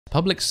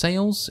Public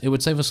sales? It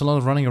would save us a lot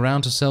of running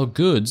around to sell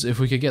goods if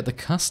we could get the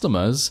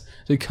customers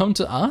to come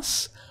to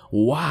us?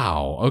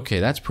 Wow,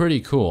 okay, that's pretty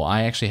cool.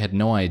 I actually had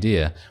no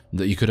idea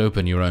that you could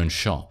open your own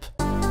shop.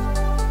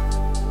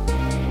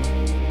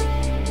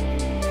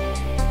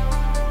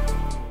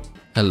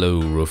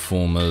 Hello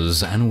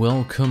reformers, and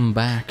welcome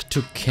back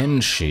to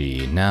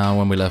Kenshi. Now,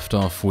 when we left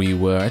off, we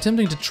were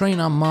attempting to train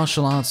our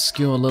martial arts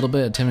skill a little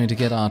bit, attempting to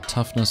get our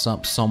toughness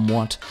up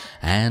somewhat,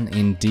 and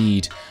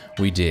indeed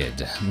we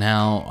did.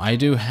 Now, I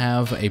do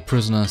have a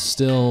prisoner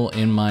still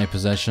in my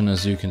possession,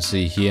 as you can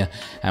see here,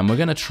 and we're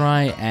going to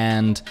try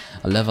and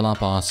level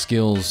up our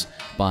skills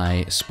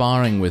by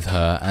sparring with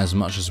her as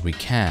much as we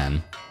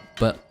can.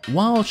 But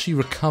while she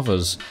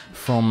recovers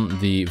from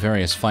the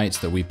various fights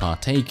that we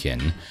partake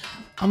in,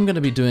 I'm going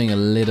to be doing a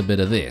little bit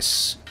of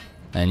this.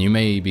 And you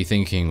may be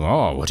thinking,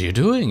 oh, what are you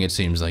doing? It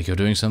seems like you're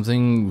doing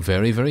something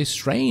very, very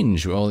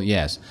strange. Well,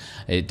 yes,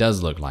 it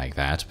does look like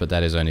that, but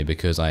that is only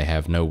because I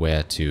have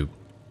nowhere to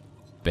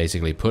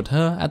basically put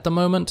her at the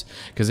moment.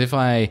 Because if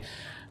I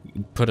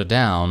put her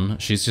down,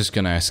 she's just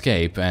going to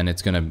escape, and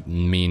it's going to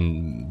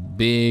mean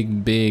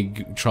big,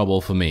 big trouble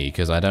for me,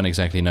 because I don't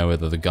exactly know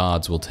whether the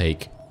guards will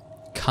take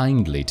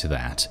kindly to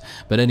that.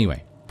 But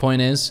anyway,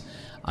 point is,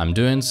 I'm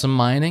doing some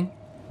mining.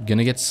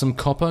 Gonna get some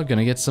copper,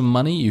 gonna get some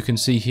money. You can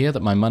see here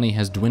that my money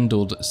has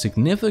dwindled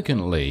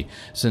significantly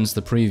since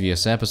the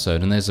previous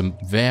episode, and there's a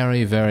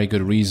very, very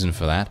good reason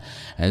for that.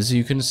 As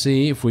you can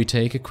see, if we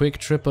take a quick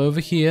trip over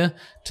here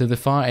to the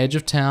far edge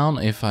of town,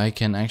 if I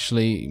can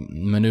actually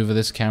maneuver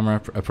this camera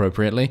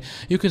appropriately,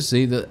 you can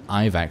see that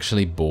I've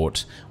actually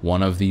bought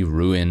one of the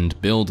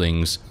ruined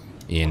buildings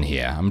in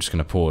here. I'm just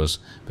going to pause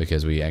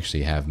because we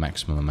actually have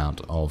maximum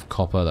amount of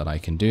copper that I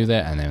can do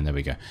there, and then there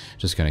we go.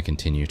 Just going to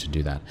continue to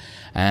do that.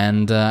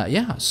 And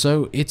yeah,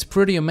 so it's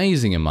pretty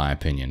amazing in my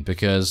opinion,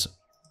 because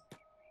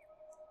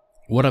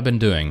what I've been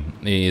doing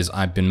is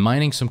I've been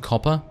mining some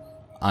copper,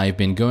 I've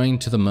been going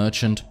to the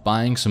merchant,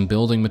 buying some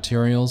building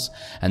materials,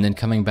 and then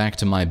coming back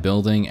to my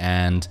building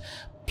and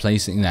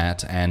placing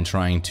that and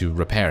trying to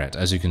repair it.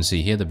 As you can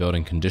see here, the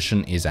building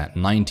condition is at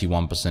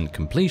 91%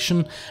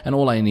 completion, and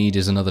all I need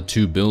is another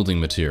 2 building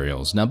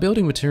materials. Now,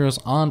 building materials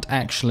aren't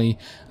actually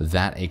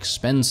that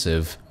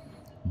expensive,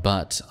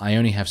 but I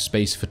only have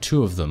space for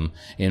 2 of them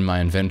in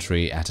my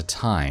inventory at a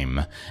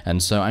time,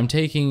 and so I'm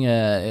taking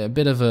a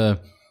bit of a,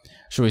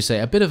 shall we say,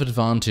 a bit of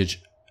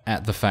advantage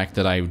at the fact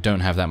that I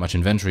don't have that much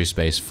inventory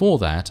space for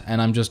that,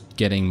 and I'm just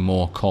getting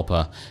more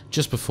copper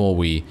just before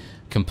we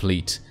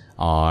complete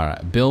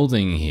our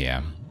building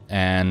here.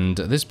 And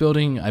this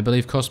building, I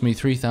believe, cost me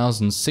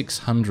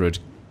 3,600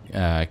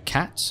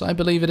 cats, I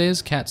believe it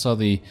is. Cats are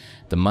the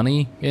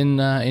money in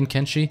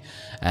Kenshi,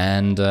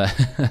 and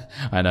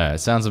I know it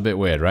sounds a bit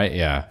weird, right?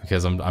 Yeah,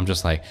 because I'm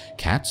just like,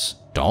 cats,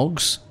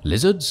 dogs,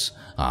 lizards.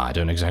 I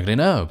don't exactly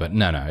know, but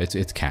no,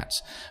 it's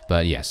cats.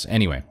 But yes,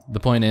 anyway, the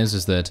point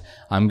is that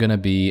I'm gonna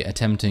be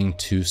attempting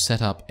to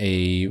set up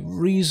a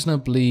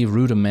reasonably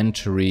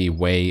rudimentary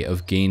way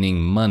of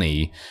gaining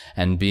money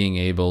and being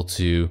able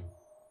to,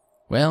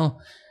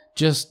 well,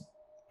 just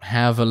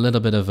have a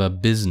little bit of a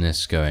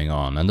business going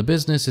on. And the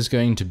business is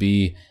going to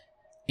be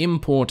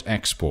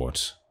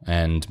import-export,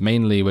 and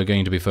mainly we're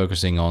going to be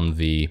focusing on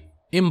the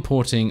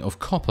importing of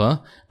copper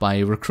by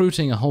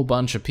recruiting a whole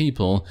bunch of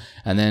people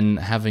and then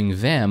having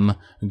them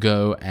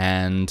go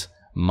and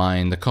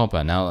mine the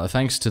copper. Now,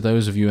 thanks to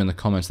those of you in the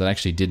comments that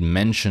actually did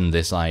mention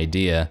this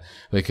idea,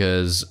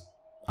 because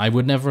I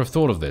would never have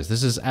thought of this.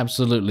 This is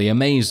absolutely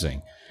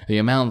amazing. The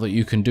amount that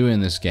you can do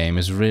in this game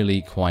is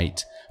really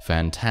quite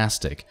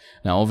fantastic.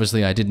 Now,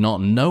 obviously, I did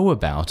not know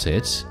about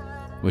it,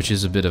 which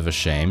is a bit of a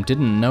shame.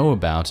 Didn't know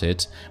about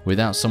it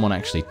without someone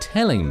actually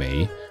telling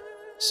me.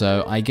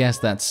 So I guess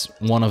that's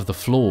one of the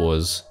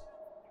flaws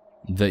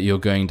that you're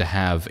going to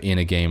have in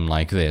a game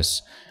like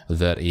this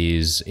that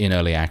is in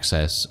early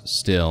access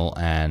still,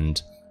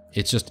 and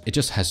it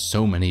just has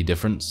so many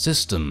different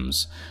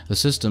systems. The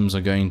systems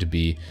are going to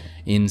be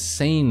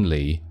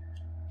insanely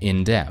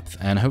in depth,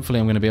 and hopefully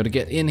I'm going to be able to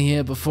get in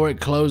here before it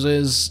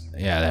closes.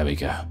 Yeah, there we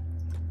go.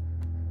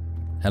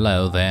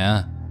 Hello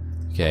there.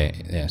 Okay,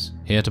 yes.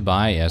 Here to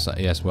buy?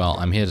 Yes, well,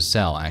 I'm here to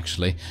sell,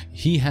 actually.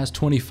 He has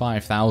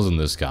 25,000,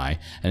 this guy,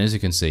 and as you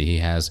can see, he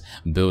has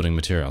building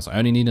materials. I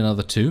only need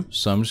another 2,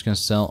 so I'm just going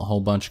to sell a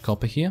whole bunch of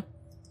copper here.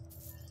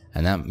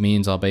 And that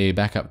means I'll be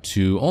back up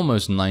to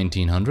almost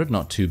 1,900,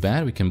 not too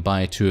bad. We can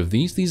buy 2 of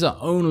these. These are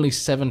only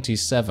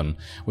 77,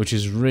 which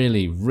is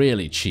really,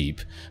 really cheap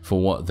for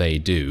what they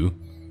do.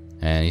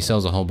 And he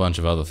sells a whole bunch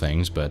of other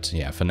things, but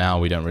yeah, for now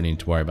we don't really need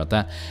to worry about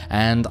that.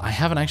 And I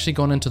haven't actually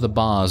gone into the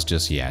bars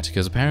just yet,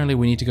 because apparently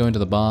we need to go into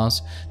the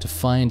bars to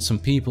find some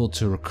people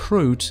to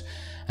recruit,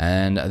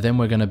 and then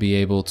we're going to be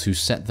able to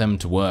set them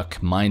to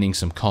work mining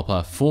some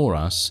copper for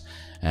us.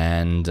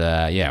 And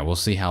yeah, we'll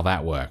see how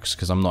that works,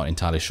 because I'm not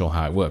entirely sure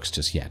how it works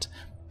just yet.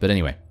 But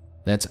anyway,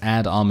 let's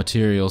add our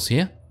materials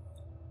here,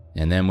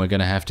 and then we're going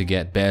to have to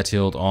get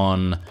bear-tilled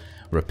on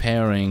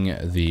repairing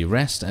the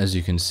rest. As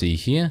you can see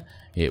here,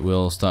 it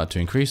will start to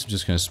increase. I'm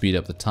just going to speed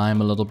up the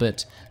time a little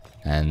bit,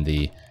 and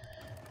the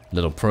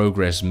little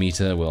progress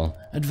meter will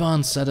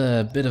advance at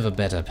a bit of a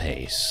better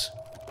pace.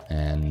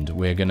 And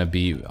I'm gonna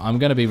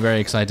be very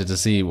excited to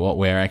see what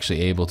we're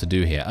actually able to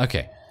do here.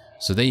 Okay,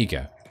 so there you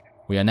go.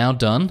 We are now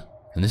done,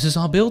 and this is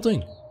our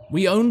building.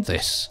 We owned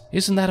this.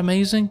 Isn't that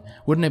amazing?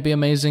 Wouldn't it be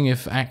amazing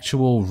if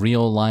actual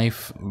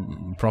real-life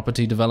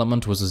property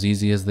development was as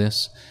easy as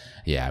this?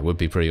 Yeah, it would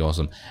be pretty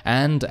awesome.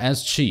 And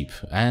as cheap.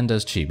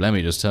 Let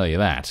me just tell you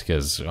that,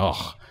 because,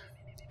 oh,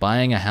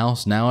 buying a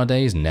house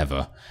nowadays,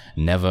 never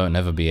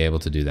be able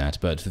to do that.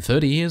 But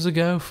 30 years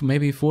ago,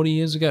 maybe 40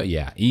 years ago,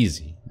 yeah,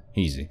 easy.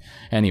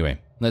 Anyway,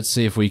 let's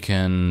see if we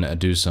can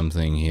do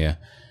something here.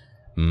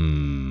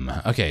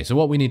 Okay, so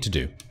what we need to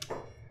do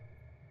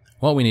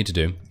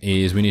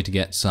is we need to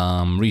get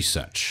some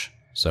research.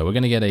 So we're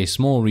going to get a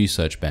small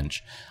research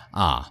bench.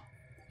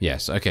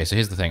 Yes, okay, so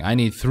here's the thing. I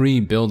need 3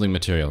 building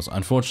materials.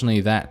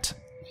 Unfortunately, that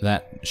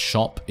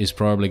shop is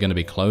probably going to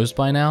be closed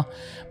by now.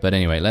 But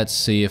anyway, let's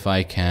see if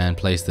I can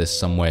place this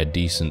somewhere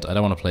decent. I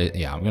don't want to place...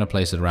 Yeah, I'm going to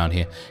place it around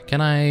here. Can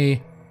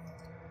I...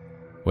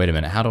 Wait a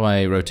minute, how do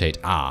I rotate?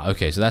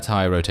 Okay, so that's how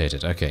I rotate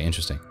it. Okay,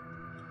 interesting.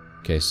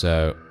 Okay,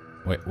 so...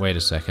 Wait a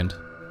second.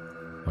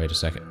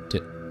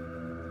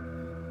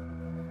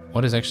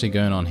 What is actually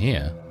going on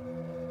here?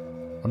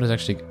 What's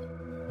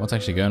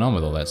actually going on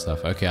with all that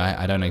stuff? Okay,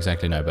 I don't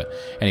exactly know, but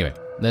anyway,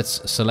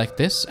 let's select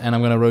this, and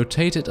I'm going to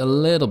rotate it a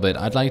little bit.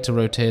 I'd like to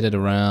rotate it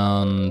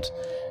around,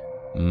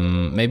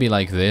 maybe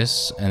like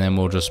this, and then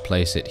we'll just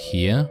place it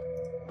here.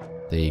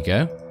 There you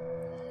go.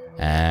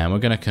 And we're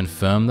going to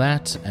confirm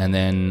that, and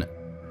then...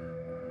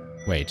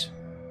 Wait.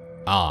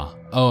 Oh,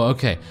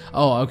 okay.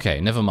 Oh, okay,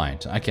 never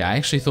mind. Okay, I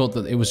actually thought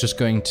that it was just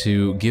going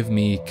to give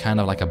me kind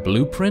of like a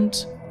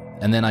blueprint,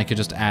 and then I could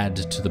just add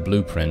to the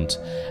blueprint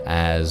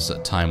as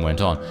time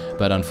went on.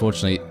 But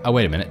unfortunately... Oh,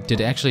 wait a minute.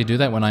 Did it actually do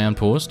that when I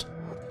unpaused?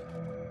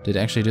 Did it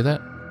actually do that?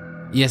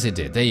 Yes, it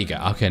did. There you go.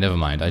 Okay, never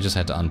mind. I just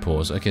had to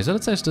unpause. Okay, so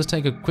let's just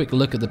take a quick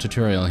look at the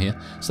tutorial here.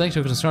 Select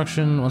your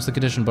construction once the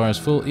condition bar is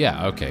full.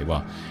 Yeah, okay,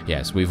 well,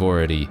 yes, we've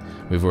already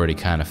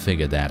kind of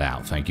figured that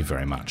out. Thank you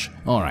very much.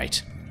 All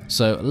right.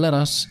 So let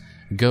us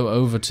go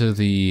over to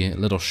the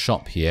little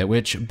shop here,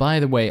 which, by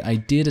the way, I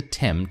did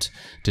attempt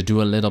to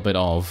do a little bit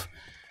of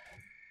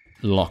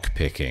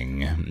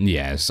lockpicking.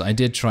 Yes, I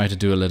did try to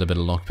do a little bit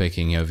of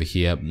lockpicking over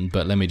here,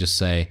 but let me just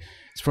say,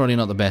 it's probably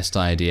not the best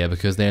idea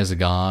because there's a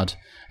guard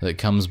that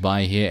comes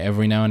by here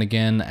every now and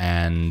again,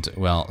 and,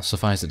 well,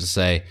 suffice it to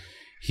say,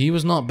 he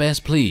was not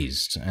best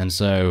pleased, and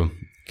so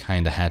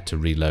kind of had to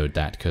reload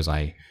that because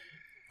I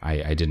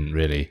didn't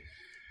really...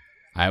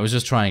 I was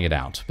just trying it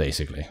out,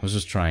 basically. I was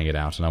just trying it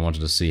out, and I wanted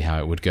to see how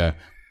it would go.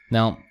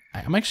 Now,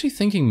 I'm actually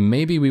thinking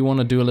maybe we want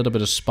to do a little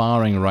bit of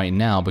sparring right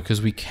now,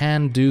 because we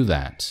can do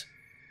that.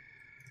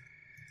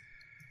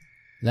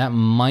 That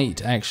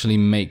might actually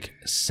make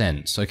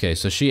sense. Okay,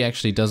 so she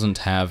actually doesn't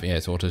have... Yeah,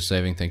 it's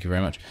auto-saving, thank you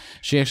very much.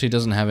 She actually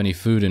doesn't have any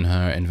food in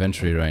her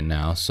inventory right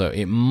now, so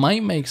it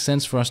might make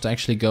sense for us to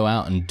actually go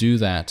out and do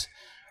that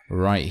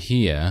right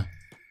here.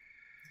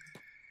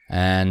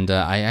 And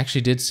I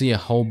actually did see a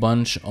whole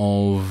bunch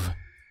of...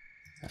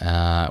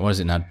 what is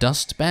it now?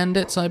 Dust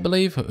bandits, I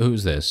believe?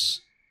 Who's this?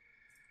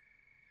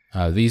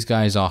 These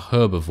guys are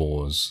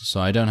herbivores, so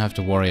I don't have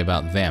to worry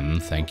about them,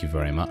 thank you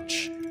very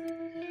much.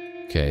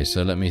 Okay,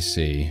 so let me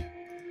see.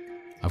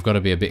 I've got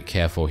to be a bit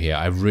careful here.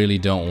 I really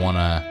don't want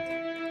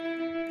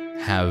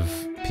to have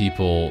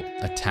people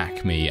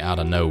attack me out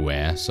of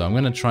nowhere, so I'm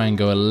going to try and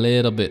go a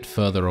little bit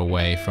further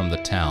away from the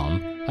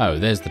town. Oh,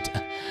 there's the...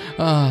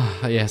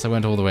 yes, I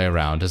went all the way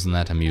around. Isn't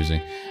that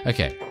amusing?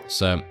 Okay,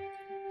 so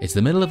it's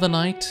the middle of the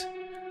night.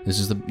 This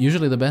is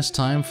usually the best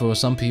time for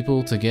some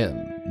people to get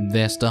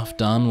their stuff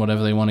done,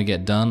 whatever they want to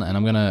get done, and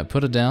I'm going to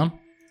put it down.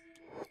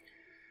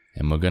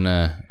 And we're going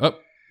to... Oh!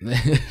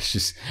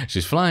 she's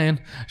flying.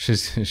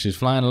 She's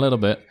flying a little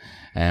bit,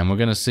 and we're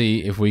gonna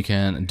see if we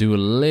can do a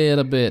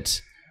little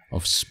bit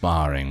of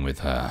sparring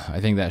with her.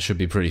 I think that should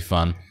be pretty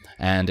fun,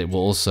 and it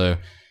will also,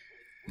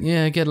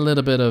 yeah, get a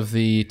little bit of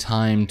the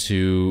time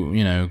to,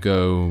 you know,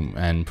 go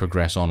and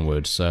progress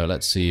onward. So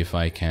let's see if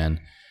I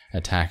can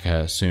attack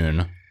her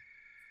soon.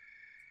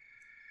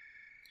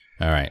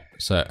 All right,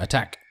 so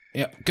attack.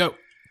 Yep,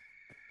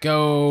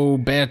 go,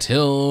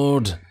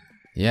 Bertild.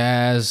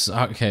 Yes.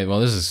 Okay.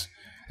 Well, this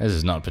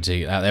is not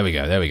particular. There we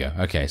go.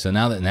 Okay, so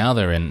now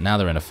they're in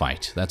a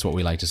fight. That's what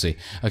we like to see.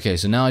 Okay,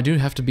 so now I do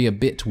have to be a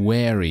bit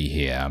wary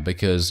here,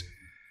 because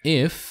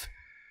if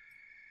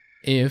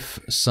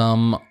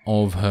some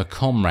of her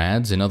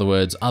comrades, in other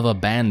words, other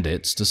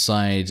bandits,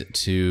 decide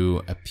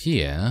to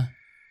appear,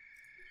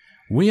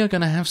 we are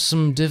going to have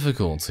some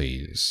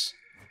difficulties,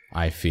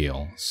 I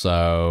feel.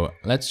 So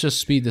let's just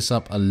speed this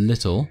up a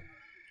little.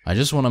 I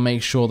just want to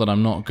make sure that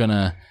I'm not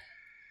gonna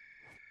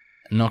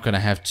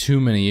have too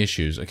many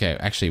issues. Okay,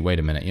 actually, wait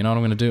a minute. You know what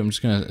I'm going to do? I'm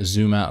just going to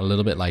zoom out a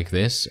little bit like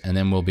this, and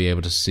then we'll be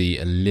able to see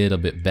a little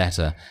bit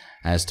better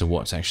as to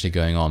what's actually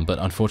going on. But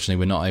unfortunately,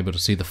 we're not able to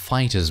see the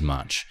fight as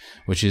much,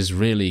 which is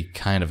really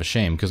kind of a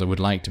shame, because I would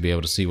like to be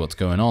able to see what's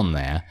going on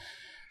there.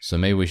 So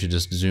maybe we should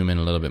just zoom in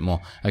a little bit more.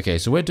 Okay,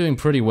 so we're doing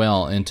pretty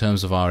well in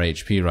terms of our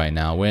HP right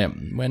now.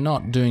 We're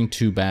not doing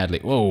too badly.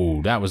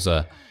 Whoa, that was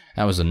a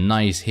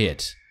nice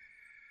hit.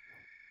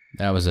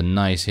 That was a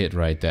nice hit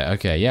right there.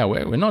 Okay, yeah,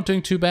 we're not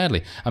doing too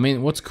badly. I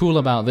mean, what's cool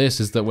about this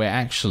is that we're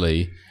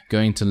actually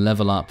going to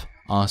level up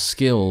our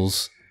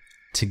skills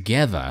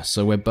together.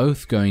 So we're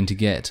both going to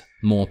get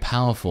more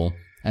powerful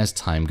as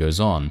time goes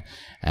on.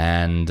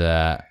 And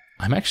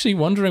I'm actually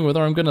wondering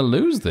whether I'm going to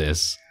lose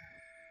this.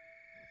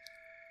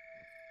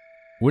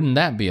 Wouldn't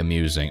that be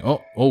amusing?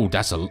 Oh,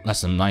 that's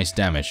some nice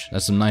damage.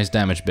 That's some nice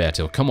damage,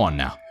 Beartail. Come on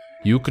now.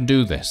 You can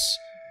do this.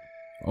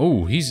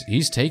 Oh,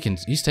 he's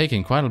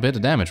taking quite a bit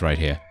of damage right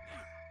here.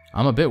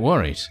 I'm a bit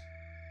worried.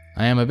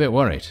 I am a bit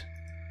worried.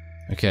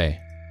 Okay.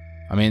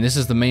 I mean, this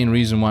is the main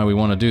reason why we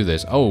want to do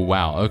this. Oh,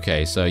 wow.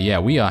 Okay, so yeah,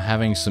 we are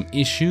having some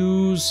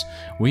issues.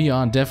 We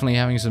are definitely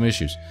having some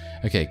issues.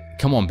 Okay,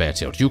 come on,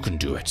 Beartail. You can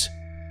do it.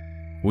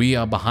 We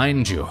are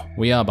behind you.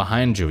 We are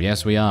behind you.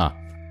 Yes, we are.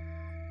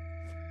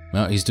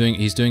 Well, he's doing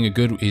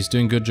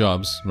good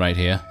jobs right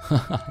here.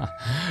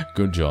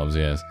 Good jobs,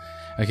 yes.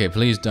 Okay,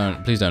 please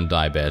don't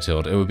die,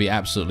 Beartail. It would be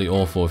absolutely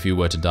awful if you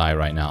were to die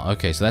right now.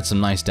 Okay, so that's some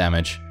nice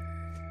damage.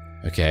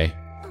 Okay.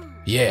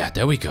 Yeah,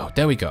 there we go.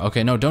 There we go.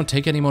 Okay, no, don't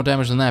take any more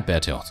damage than that,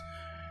 Beartail.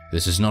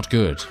 This is not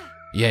good.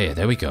 Yeah,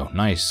 there we go.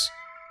 Nice.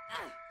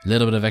 A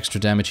little bit of extra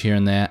damage here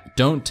and there.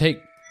 Don't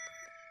take...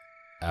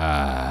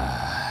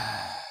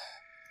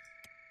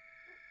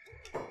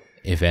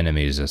 If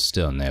enemies are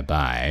still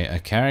nearby, a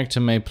character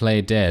may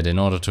play dead in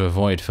order to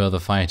avoid further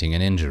fighting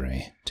and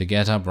injury. To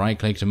get up,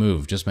 right-click to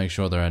move. Just make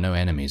sure there are no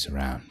enemies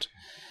around.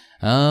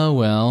 Oh,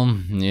 well,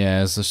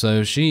 yes,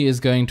 so she is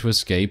going to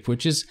escape,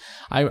 which is...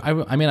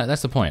 I mean,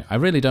 that's the point. I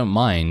really don't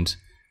mind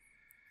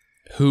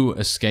who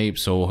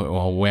escapes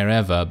or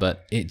wherever,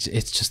 but it's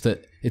just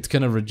that it's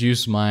going to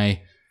reduce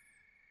my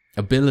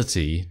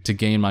ability to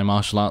gain my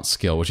martial arts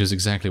skill, which is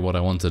exactly what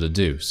I wanted to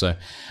do. So,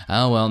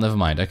 oh, well, never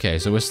mind. Okay,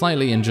 so we're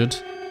slightly injured.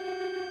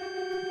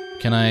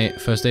 Can I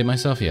first aid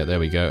myself? Yeah, there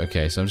we go.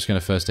 Okay, so I'm just going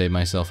to first aid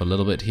myself a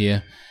little bit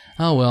here.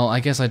 Oh, well, I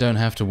guess I don't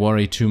have to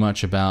worry too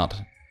much about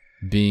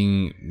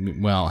being,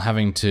 well,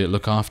 having to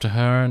look after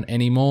her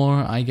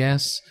anymore, I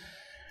guess.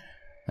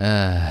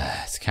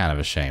 It's kind of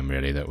a shame,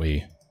 really, that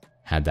we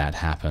had that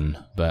happen.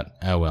 But,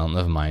 oh well,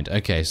 never mind.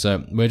 Okay,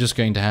 so we're just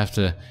going to have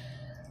to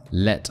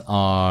let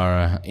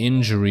our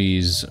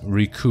injuries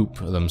recoup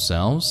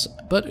themselves.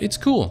 But it's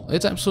cool.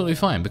 It's absolutely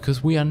fine,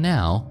 because we are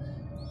now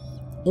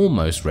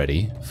almost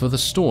ready for the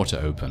store to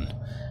open,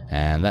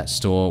 and that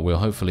store will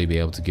hopefully be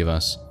able to give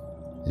us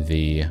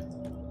the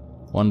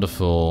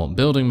wonderful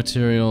building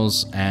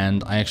materials.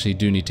 And I actually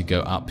do need to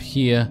go up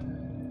here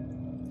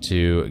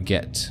to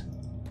get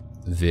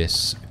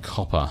this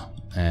copper,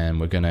 and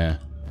we're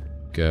gonna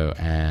go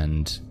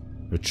and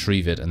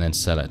retrieve it and then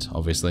sell it.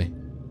 Obviously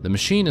the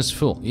machine is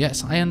full.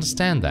 Yes, I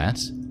understand that,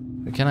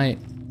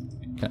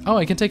 but oh,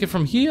 I can take it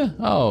from here?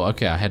 Oh,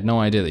 okay, I had no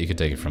idea that you could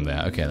take it from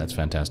there. Okay, that's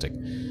fantastic.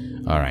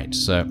 Alright,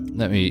 so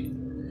let me...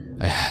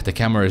 the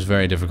camera is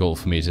very difficult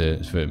for me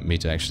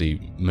to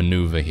actually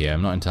maneuver here.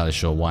 I'm not entirely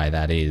sure why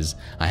that is.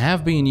 I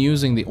have been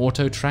using the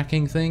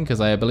auto-tracking thing,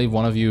 because I believe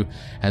one of you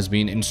has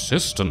been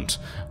insistent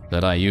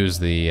that I use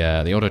the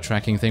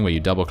auto-tracking thing where you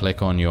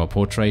double-click on your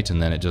portrait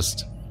and then it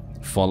just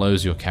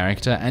follows your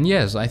character. And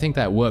yes, I think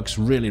that works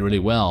really, really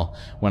well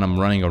when I'm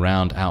running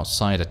around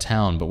outside a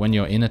town, but when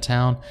you're in a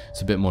town,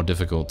 it's a bit more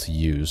difficult to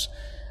use,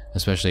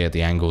 especially at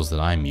the angles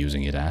that I'm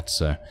using it at.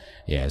 So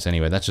yes,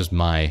 anyway, that's just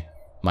my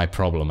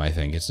problem, I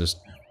think. It's just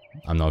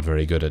I'm not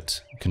very good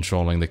at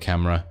controlling the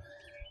camera.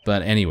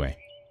 But anyway,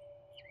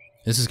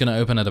 this is going to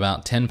open at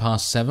about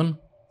 7:10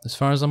 as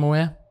far as I'm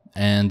aware,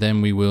 and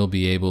then we will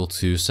be able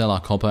to sell our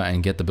copper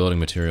and get the building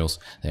materials.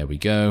 There we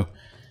go.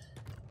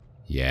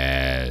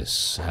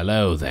 Yes,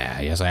 hello there.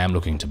 Yes, I am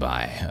looking to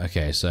buy.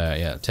 Okay, so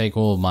yeah, take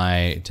all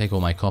my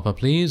copper,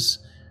 please.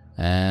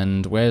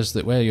 And where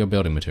are your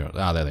building materials?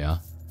 Ah, there they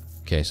are.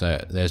 Okay,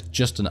 so there's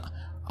just an...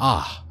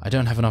 Ah, I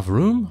don't have enough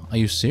room? Are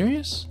you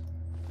serious?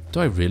 Do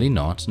I really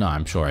not? No,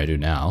 I'm sure I do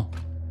now.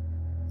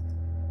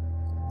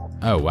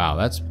 Oh wow,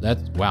 that's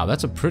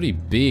a pretty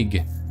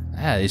big...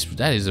 That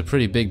is a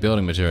pretty big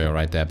building material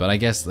right there, but I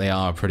guess they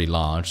are pretty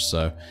large,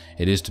 so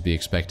it is to be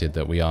expected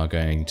that we are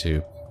going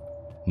to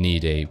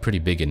need a pretty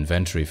big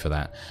inventory for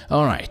that.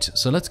 Alright,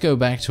 so let's go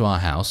back to our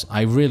house.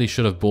 I really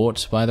should have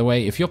bought, by the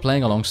way, if you're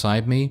playing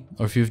alongside me,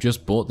 or if you've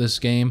just bought this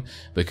game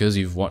because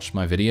you've watched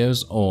my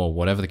videos, or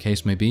whatever the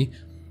case may be,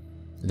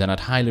 then I'd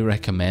highly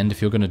recommend, if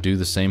you're going to do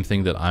the same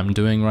thing that I'm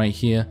doing right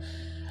here,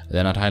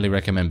 then I'd highly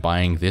recommend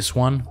buying this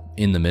one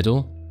in the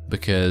middle,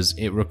 because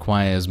it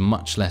requires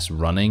much less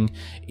running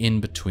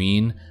in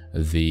between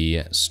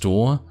the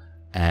store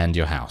and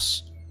your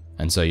house.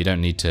 And so you don't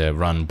need to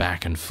run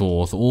back and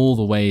forth all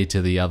the way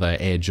to the other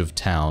edge of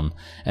town.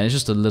 And it's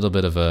just a little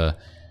bit of a,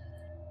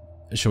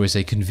 shall we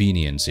say,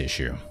 convenience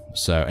issue.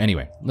 So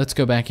anyway, let's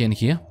go back in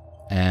here,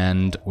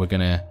 and we're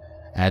going to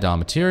add our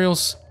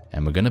materials,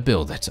 and we're going to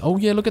build it. Oh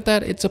yeah, look at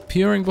that. It's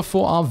appearing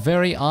before our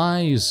very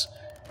eyes.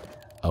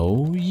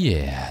 Oh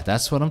yeah,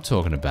 that's what I'm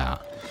talking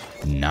about.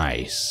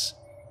 Nice.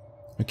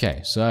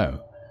 Okay,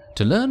 so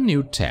to learn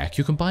new tech,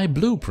 you can buy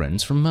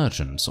blueprints from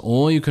merchants,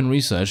 or you can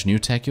research new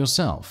tech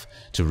yourself.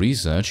 To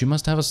research, you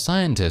must have a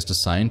scientist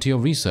assigned to your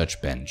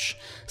research bench.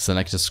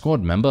 Select a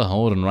squad member,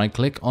 hold and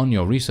right-click on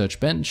your research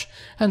bench,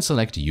 and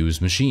select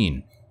Use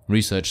Machine.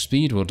 Research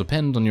speed will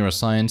depend on your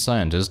assigned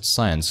scientist's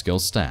science skill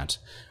stat.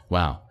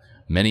 Wow,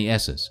 many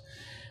S's.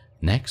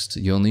 Next,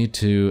 you'll need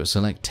to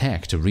select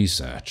tech to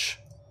research.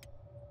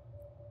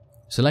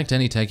 Select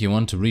any tech you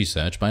want to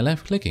research by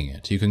left-clicking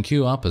it. You can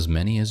queue up as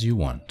many as you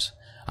want.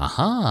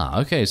 Aha!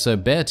 Okay, so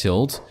Bear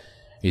Tilt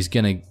is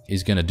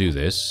gonna do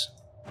this.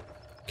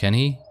 Can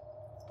he?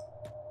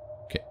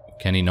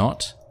 Can he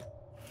not?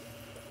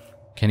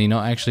 Can he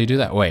not actually do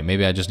that? Wait,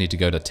 maybe I just need to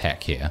go to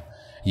tech here.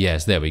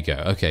 Yes, there we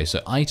go. Okay,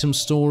 so item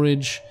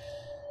storage,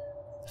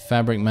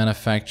 fabric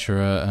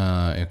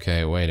manufacturer.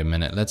 Okay, wait a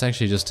minute. Let's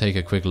actually just take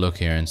a quick look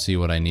here and see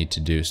what I need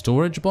to do.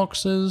 Storage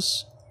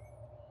boxes.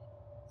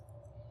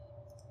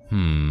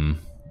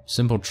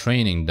 Simple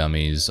training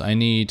dummies. I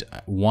need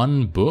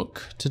one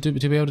book to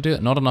be able to do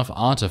it. Not enough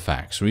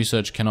artifacts.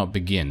 Research cannot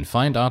begin.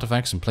 Find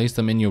artifacts and place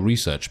them in your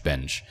research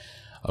bench.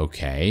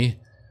 Okay.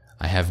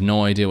 I have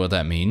no idea what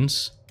that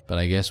means, but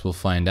I guess we'll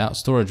find out.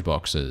 Storage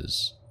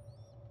boxes.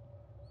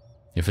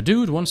 If a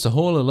dude wants to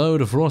haul a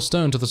load of raw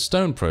stone to the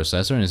stone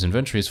processor and his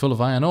inventory is full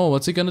of iron ore,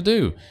 what's he gonna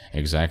do?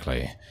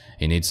 Exactly.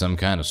 He needs some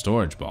kind of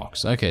storage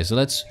box. Okay, so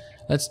let's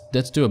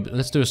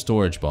do a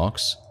storage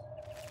box.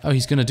 Oh,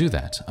 he's gonna do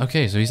that.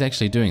 Okay, so he's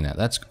actually doing that.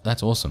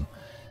 That's awesome.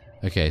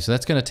 Okay, so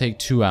that's gonna take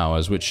 2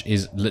 hours, which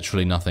is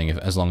literally nothing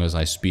as long as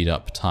I speed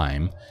up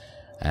time.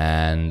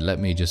 And let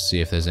me just see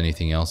if there's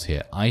anything else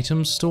here.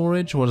 Item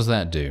storage, what does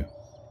that do?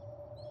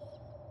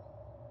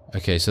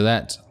 Okay, so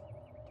that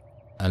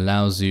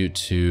allows you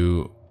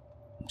to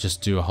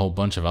just do a whole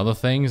bunch of other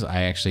things.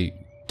 I actually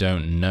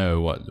don't know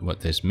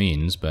what this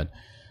means, but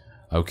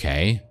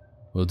okay.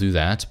 We'll do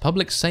that.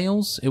 Public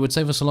sales? It would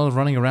save us a lot of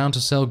running around to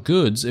sell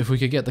goods if we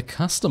could get the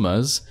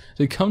customers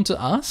to come to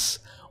us?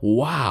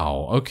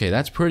 Wow, okay,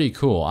 that's pretty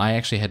cool. I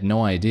actually had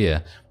no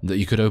idea that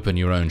you could open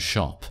your own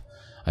shop.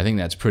 I think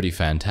that's pretty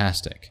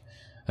fantastic.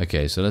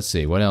 Okay, so let's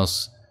see, what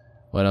else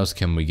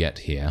can we get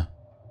here?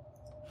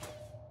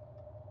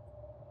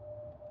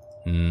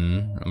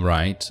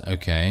 Right,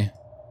 okay.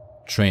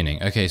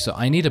 Training. Okay, so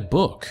I need a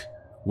book.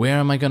 Where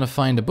am I going to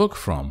find a book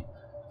from?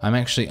 I'm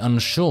actually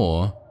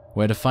unsure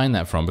where to find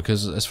that from,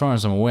 because as far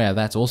as I'm aware,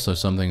 that's also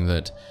something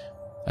that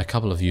a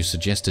couple of you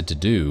suggested to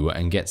do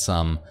and get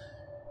some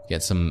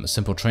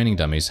simple training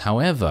dummies.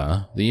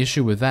 However, the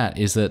issue with that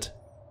is that,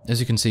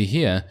 as you can see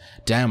here,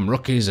 damn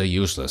rookies are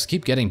useless.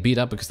 Keep getting beat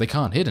up because they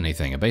can't hit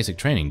anything. A basic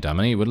training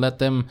dummy would let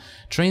them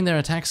train their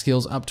attack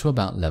skills up to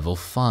about level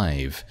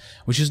 5,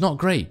 which is not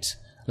great.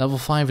 Level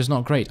 5 is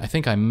not great. I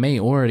think I may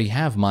already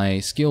have my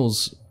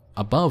skills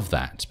above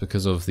that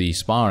because of the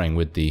sparring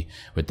with the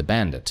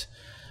bandit.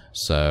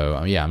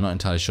 So, yeah, I'm not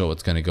entirely sure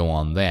what's going to go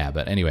on there.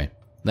 But anyway,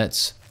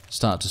 let's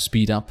start to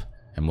speed up,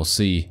 and we'll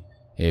see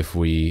if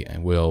we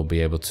will be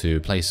able to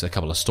place a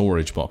couple of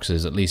storage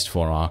boxes, at least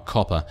for our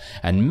copper,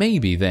 and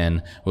maybe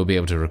then we'll be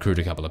able to recruit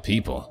a couple of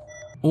people.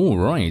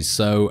 Alright,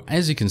 so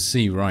as you can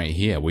see right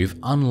here, we've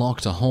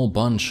unlocked a whole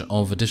bunch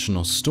of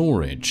additional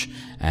storage,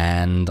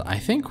 and I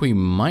think we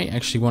might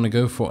actually want to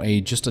go for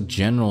just a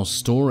general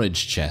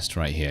storage chest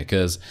right here,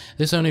 because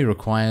this only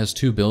requires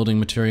 2 building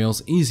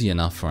materials, easy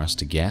enough for us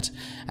to get,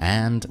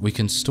 and we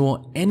can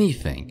store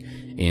anything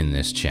in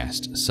this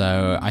chest.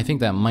 So I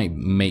think that might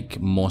make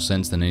more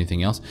sense than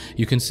anything else.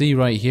 You can see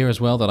right here as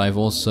well that I've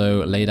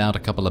also laid out a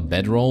couple of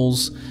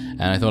bedrolls,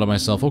 and I thought to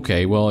myself,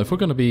 okay, well, if we're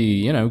going to be,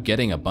 you know,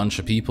 getting a bunch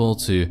of people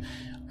to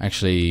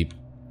actually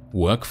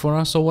work for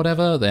us or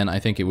whatever, then I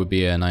think it would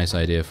be a nice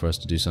idea for us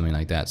to do something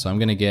like that. So I'm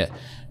going to get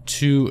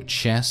 2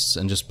 chests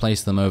and just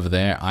place them over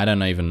there. I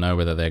don't even know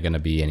whether they're going to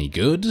be any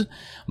good,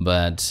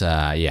 but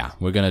yeah,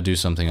 we're going to do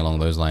something along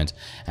those lines,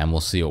 and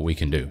we'll see what we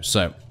can do.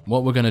 So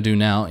what we're going to do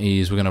now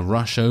is we're going to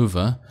rush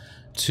over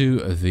to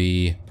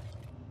the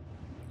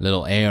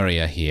little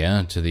area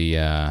here, to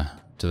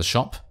the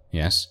shop.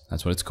 Yes,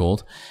 that's what it's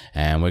called.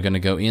 And we're going to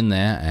go in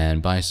there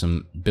and buy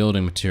some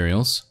building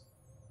materials.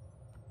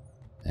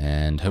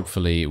 And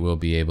hopefully we'll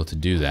be able to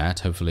do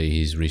that. Hopefully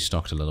he's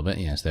restocked a little bit.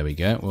 Yes, there we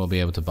go. We'll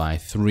be able to buy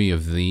 3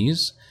 of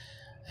these.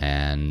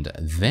 And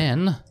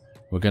then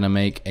we're going to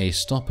make a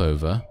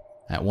stopover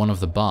at one of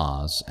the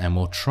bars, and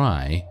we'll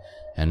try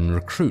and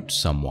recruit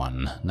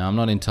someone. Now, I'm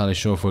not entirely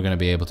sure if we're going to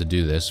be able to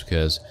do this,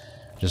 because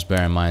just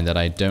bear in mind that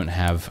I don't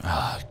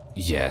have...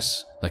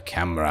 yes, the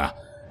camera.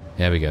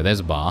 There we go.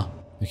 There's a bar.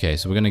 Okay,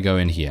 so we're going to go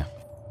in here.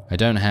 I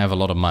don't have a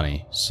lot of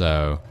money,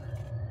 so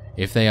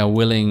if they are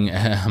willing,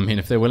 I mean,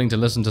 if they're willing to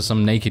listen to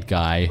some naked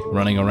guy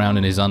running around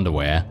in his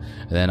underwear,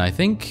 then I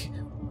think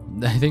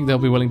they'll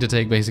be willing to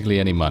take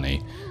basically any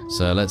money.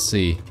 So let's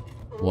see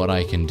what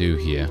I can do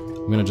here.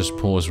 I'm going to just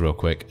pause real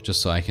quick,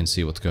 just so I can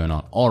see what's going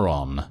on.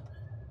 Oron.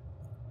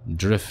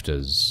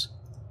 Drifters.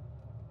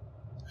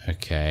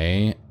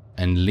 Okay.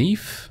 And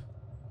Leaf.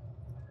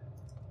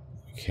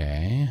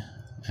 Okay.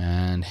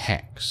 And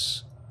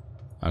Hex.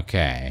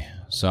 Okay.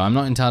 So I'm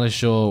not entirely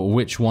sure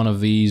which one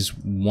of these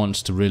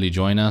wants to really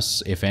join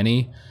us, if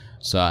any.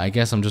 So I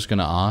guess I'm just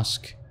gonna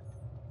ask.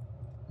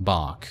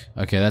 Bark.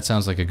 Okay, that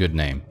sounds like a good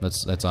name.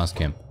 Let's ask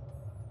him.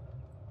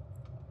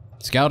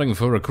 Scouting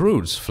for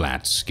recruits,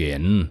 flat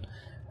skin.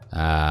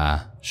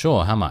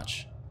 Sure, how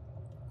much?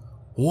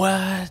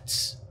 What?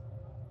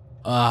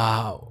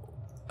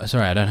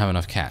 Sorry, I don't have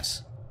enough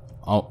cats.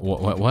 Oh,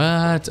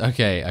 what?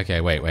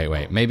 Okay,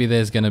 wait. Maybe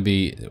there's gonna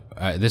be...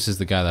 this is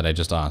the guy that I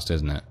just asked,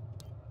 isn't it?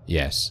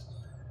 Yes.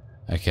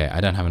 Okay,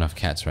 I don't have enough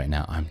cats right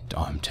now.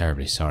 I'm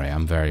terribly sorry.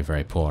 I'm very,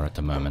 very poor at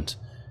the moment.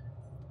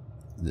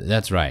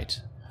 That's right.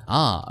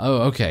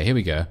 Oh, okay, here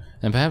we go.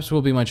 And perhaps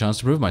will be my chance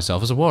to prove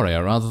myself as a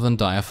warrior rather than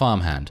die a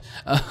farmhand.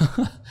 Yeah,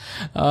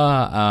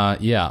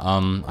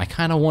 I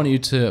kind of want you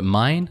to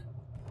mine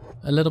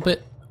a little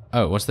bit.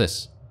 Oh, what's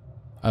this?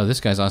 Oh, this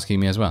guy's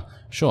asking me as well.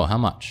 Sure, how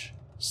much?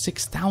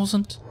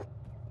 6,000?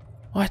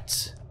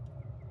 What?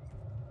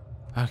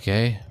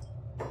 Okay,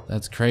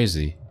 that's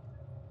crazy.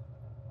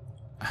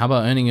 How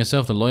about earning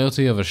yourself the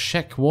loyalty of a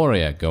Shek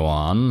warrior? Go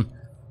on.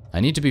 I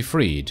need to be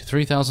freed.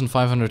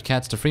 3,500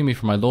 cats to free me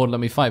from my lord.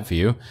 Let me fight for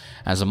you.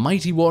 As a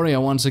mighty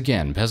warrior once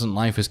again. Peasant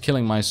life is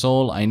killing my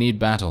soul. I need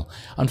battle.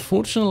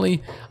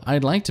 Unfortunately,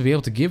 I'd like to be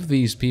able to give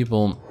these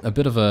people a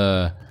bit of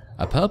a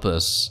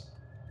purpose.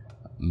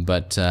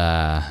 But,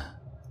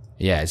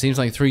 yeah, it seems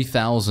like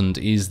 3,000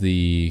 is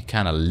the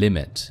kind of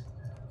limit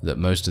that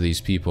most of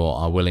these people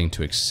are willing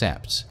to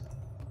accept.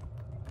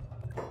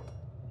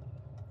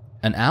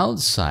 An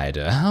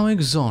outsider? How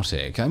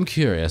exotic. I'm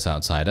curious,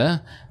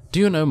 outsider. Do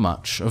you know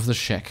much of the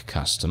Shek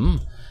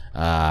custom?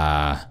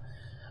 I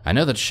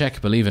know that Shek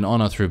believe in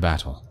honor through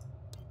battle.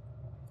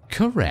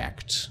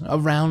 Correct.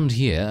 Around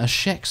here, a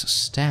Shek's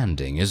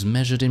standing is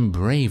measured in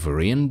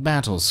bravery and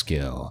battle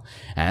skill,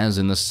 as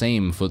in the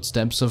same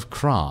footsteps of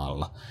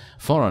Kral.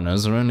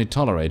 Foreigners are only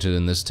tolerated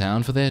in this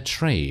town for their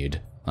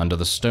trade, under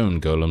the stone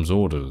golem's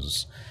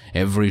orders.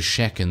 Every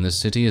Shek in this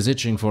city is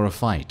itching for a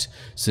fight,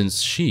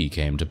 since she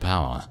came to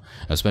power,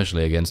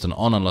 especially against an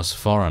honorless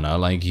foreigner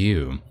like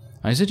you.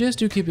 I suggest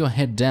you keep your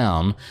head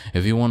down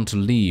if you want to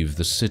leave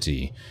the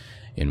city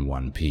in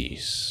one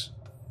piece.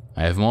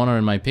 I have more honor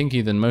in my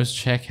pinky than most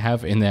Shek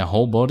have in their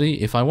whole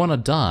body. If I want to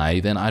die,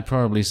 then I'd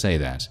probably say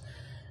that.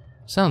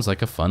 Sounds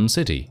like a fun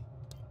city.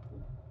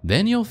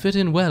 Then you'll fit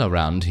in well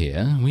around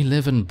here. We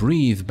live and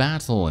breathe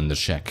battle in the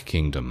Shek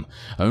Kingdom.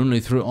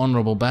 Only through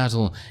honorable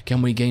battle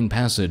can we gain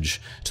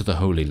passage to the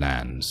Holy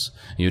Lands.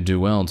 You'd do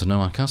well to know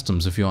our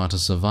customs if you are to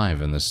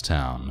survive in this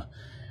town.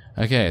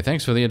 Okay,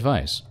 thanks for the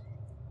advice.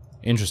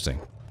 Interesting.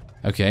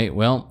 Okay,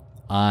 well,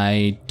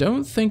 I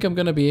don't think I'm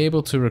going to be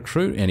able to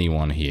recruit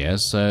anyone here,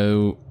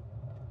 so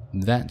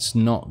that's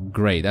not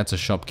great. That's a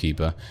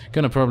shopkeeper.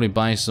 Gonna probably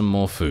buy some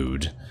more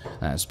food.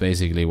 That's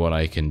basically what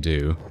I can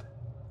do,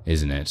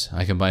 isn't it?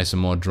 I can buy some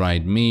more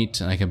dried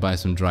meat, and I can buy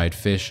some dried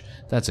fish.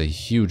 That's a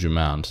huge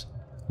amount.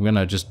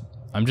 I'm just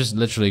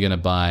literally gonna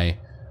buy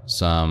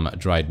some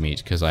dried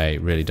meat, because I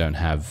really don't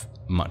have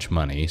much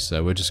money,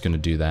 so we're just gonna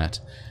do that.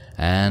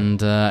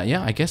 And,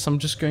 yeah, I guess I'm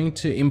just going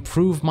to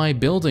improve my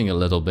building a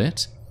little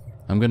bit.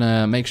 I'm going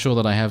to make sure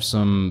that I have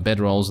some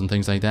bedrolls and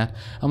things like that.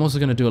 I'm also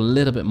going to do a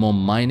little bit more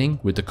mining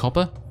with the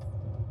copper.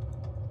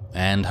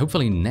 And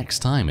hopefully next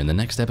time, in the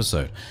next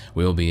episode,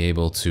 we'll be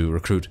able to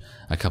recruit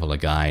a couple of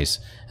guys,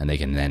 and they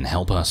can then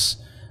help us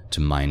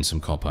to mine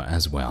some copper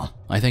as well.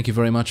 I thank you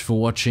very much for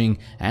watching,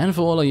 and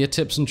for all of your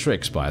tips and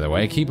tricks, by the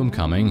way. Keep them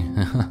coming.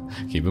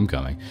 Keep them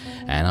coming.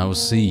 And I will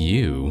see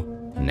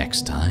you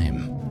next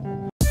time.